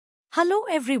Hello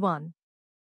everyone.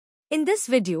 In this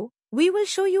video, we will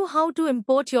show you how to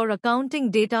import your accounting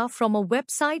data from a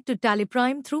website to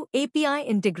TallyPrime through API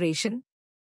integration.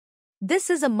 This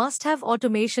is a must-have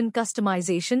automation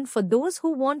customization for those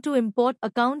who want to import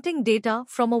accounting data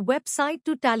from a website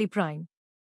to TallyPrime.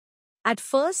 At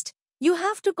first, you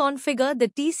have to configure the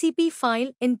TCP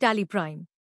file in TallyPrime.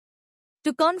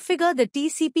 To configure the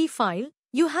TCP file,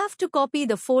 you have to copy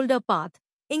the folder path,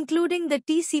 including the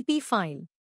TCP file.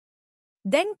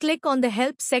 Then click on the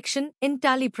Help section in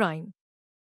TallyPrime.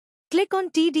 Click on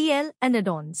TDL and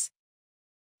Add-ons.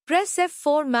 Press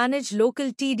F4 Manage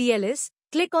Local TDLs,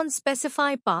 click on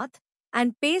Specify Path,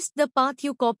 and paste the path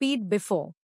you copied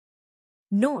before.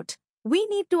 Note: we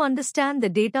need to understand the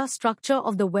data structure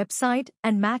of the website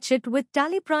and match it with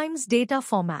TallyPrime's data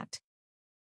format.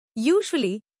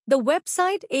 Usually, the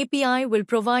website API will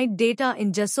provide data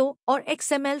in JSON or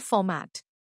XML format.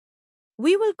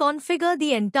 We will configure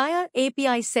the entire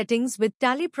API settings with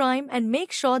TallyPrime and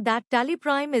make sure that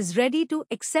TallyPrime is ready to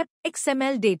accept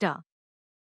XML data.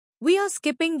 We are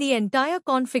skipping the entire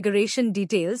configuration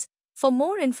details. For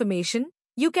more information,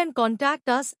 you can contact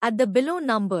us at the below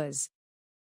numbers.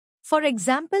 For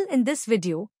example, in this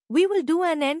video, we will do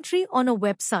an entry on a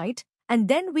website and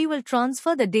then we will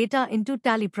transfer the data into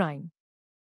TallyPrime.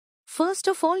 First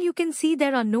of all, you can see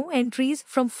there are no entries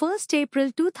from 1st April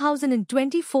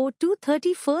 2024 to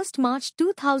 31st March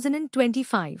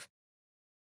 2025.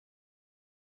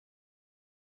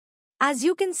 As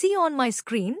you can see on my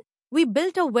screen, we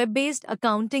built a web-based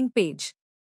accounting page.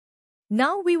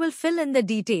 Now we will fill in the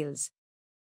details.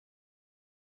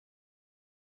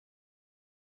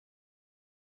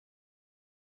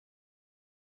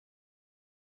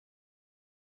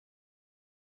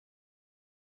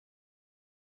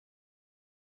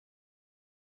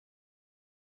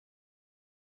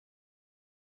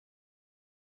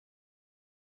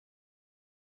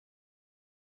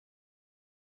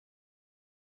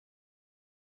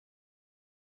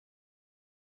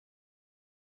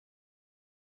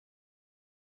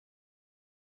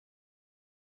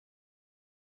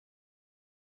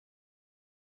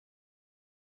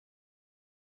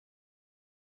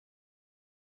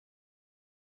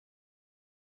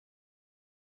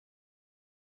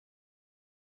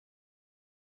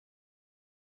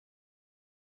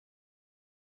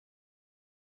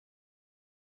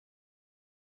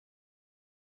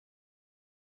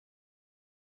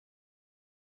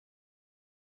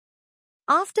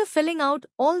 After filling out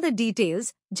all the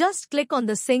details, just click on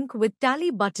the Sync with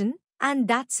Tally button, and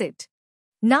that's it.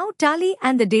 Now Tally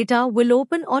and the data will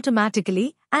open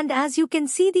automatically, and as you can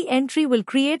see, the entry will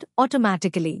create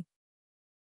automatically.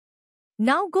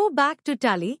 Now go back to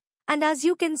Tally, and as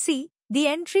you can see, the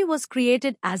entry was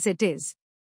created as it is.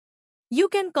 You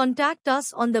can contact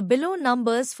us on the below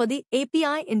numbers for the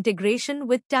API integration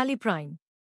with TallyPrime.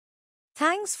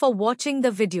 Thanks for watching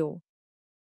the video.